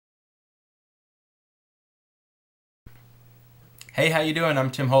Hey, how you doing?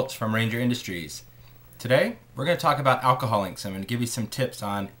 I'm Tim Holtz from Ranger Industries. Today, we're going to talk about alcohol inks. I'm going to give you some tips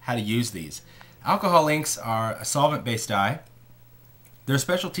on how to use these. Alcohol inks are a solvent-based dye. Their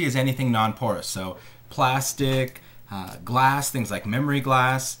specialty is anything non-porous, so plastic, glass, things like memory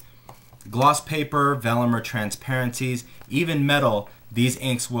glass, gloss paper, vellum or transparencies, even metal. These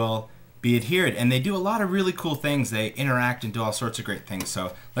inks will be adhered, and they do a lot of really cool things. They interact and do all sorts of great things.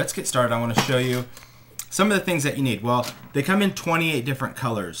 So let's get started. I want to show you some of the things that you need. Well, they come in 28 different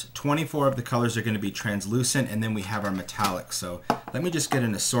colors. 24 of the colors are going to be translucent, and then we have our metallic. So let me just get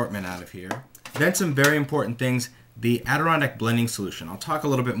an assortment out of here. Then some very important things, the Adirondack blending solution. I'll talk a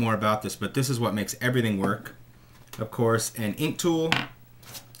little bit more about this, but this is what makes everything work. Of course, an ink tool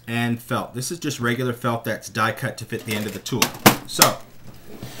and felt. This is just regular felt that's die cut to fit the end of the tool. So,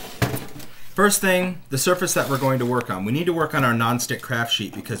 first thing, the surface that we're going to work on. We need to work on our non-stick craft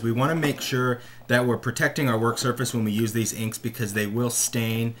sheet because we want to make sure that we're protecting our work surface when we use these inks, because they will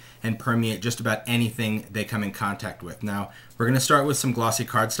stain and permeate just about anything they come in contact with. Now, we're going to start with some glossy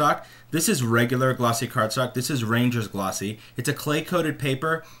cardstock. This is regular glossy cardstock. This is Ranger's Glossy. It's a clay-coated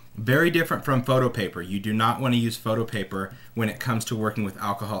paper, very different from photo paper. You do not want to use photo paper when it comes to working with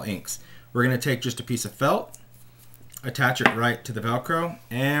alcohol inks. We're going to take just a piece of felt, attach it right to the Velcro,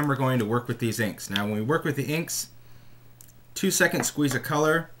 and we're going to work with these inks. Now when we work with the inks, 2-second squeeze of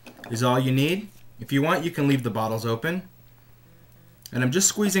color is all you need. If you want, you can leave the bottles open. And I'm just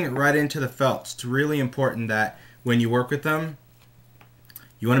squeezing it right into the felt. It's really important that when you work with them,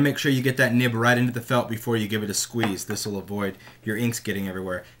 you want to make sure you get that nib right into the felt before you give it a squeeze. This will avoid your inks getting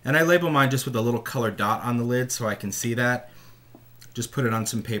everywhere. And I label mine just with a little colored dot on the lid so I can see that. Just put it on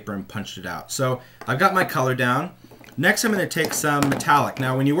some paper and punched it out. So I've got my color down. Next, I'm going to take some metallic.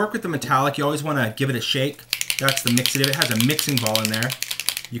 Now, when you work with the metallic, you always want to give it a shake. That's the mixative. It has a mixing ball in there.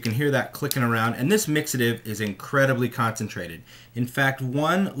 You can hear that clicking around. And this mixative is incredibly concentrated. In fact,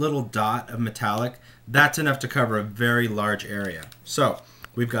 one little dot of metallic, that's enough to cover a very large area. So,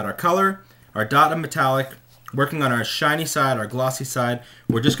 we've got our color, our dot of metallic, working on our shiny side, our glossy side.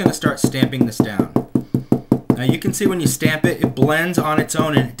 We're just going to start stamping this down. Now, you can see when you stamp it, it blends on its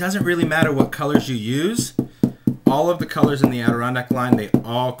own, and it doesn't really matter what colors you use. All of the colors in the Adirondack line, they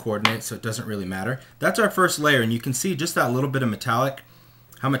all coordinate, so it doesn't really matter. That's our first layer, and you can see just that little bit of metallic,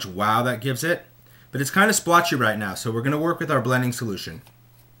 how much wow that gives it. But it's kind of splotchy right now, so we're going to work with our blending solution.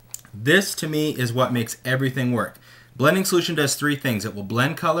 This, to me, is what makes everything work. Blending solution does three things. It will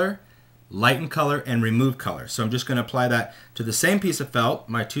blend color, lighten color, and remove color. So I'm just going to apply that to the same piece of felt,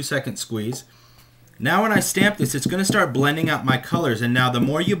 my 2-second squeeze. Now when I stamp this, it's going to start blending out my colors, and now the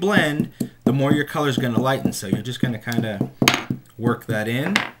more you blend, the more your color is going to lighten. So you're just going to kind of work that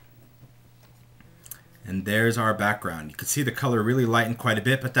in. And there's our background. You can see the color really lightened quite a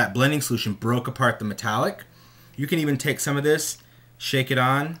bit, but that blending solution broke apart the metallic. You can even take some of this, shake it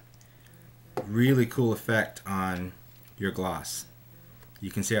on. Really cool effect on your gloss.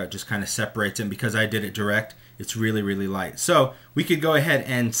 You can see how it just kind of separates it, and because I did it direct, it's really, really light. So we could go ahead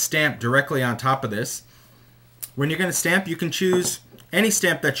and stamp directly on top of this. When you're going to stamp, you can choose any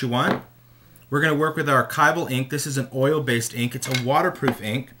stamp that you want. We're going to work with our Kybal ink. This is an oil-based ink. It's a waterproof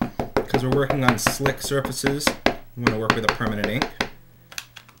ink because we're working on slick surfaces. We want to work with a permanent ink.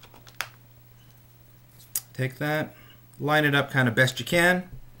 Take that, line it up kind of best you can.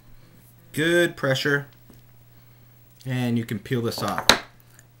 Good pressure. And you can peel this off.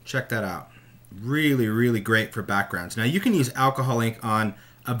 Check that out. Really, really great for backgrounds. Now you can use alcohol ink on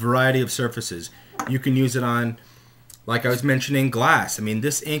a variety of surfaces. You can use it on, like I was mentioning, glass. I mean,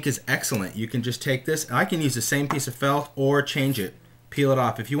 this ink is excellent. You can just take this, and I can use the same piece of felt or change it, peel it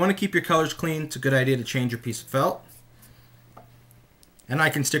off. If you want to keep your colors clean, it's a good idea to change your piece of felt. And I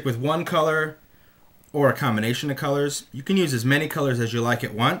can stick with one color or a combination of colors. You can use as many colors as you like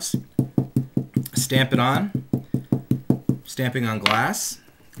at once. Stamp it on. Stamping on glass.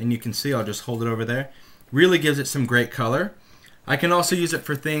 And you can see, I'll just hold it over there. Really gives it some great color. I can also use it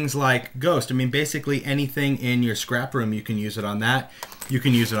for things like ghost. I mean, basically anything in your scrap room, you can use it on that. You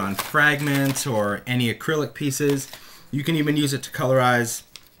can use it on fragments or any acrylic pieces. You can even use it to colorize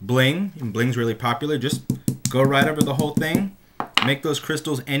bling. And bling's really popular. Just go right over the whole thing. Make those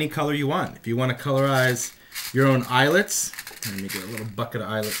crystals any color you want. If you want to colorize your own eyelets, let me get a little bucket of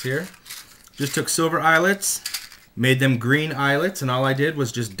eyelets here. Just took silver eyelets, made them green eyelets, and all I did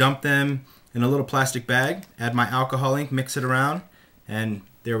was just dump them in a little plastic bag, add my alcohol ink, mix it around, and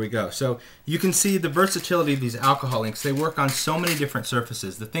there we go. So you can see the versatility of these alcohol inks. They work on so many different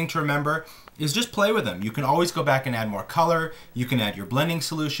surfaces. The thing to remember is just play with them. You can always go back and add more color. You can add your blending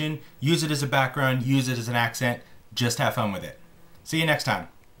solution, use it as a background, use it as an accent. Just have fun with it. See you next time.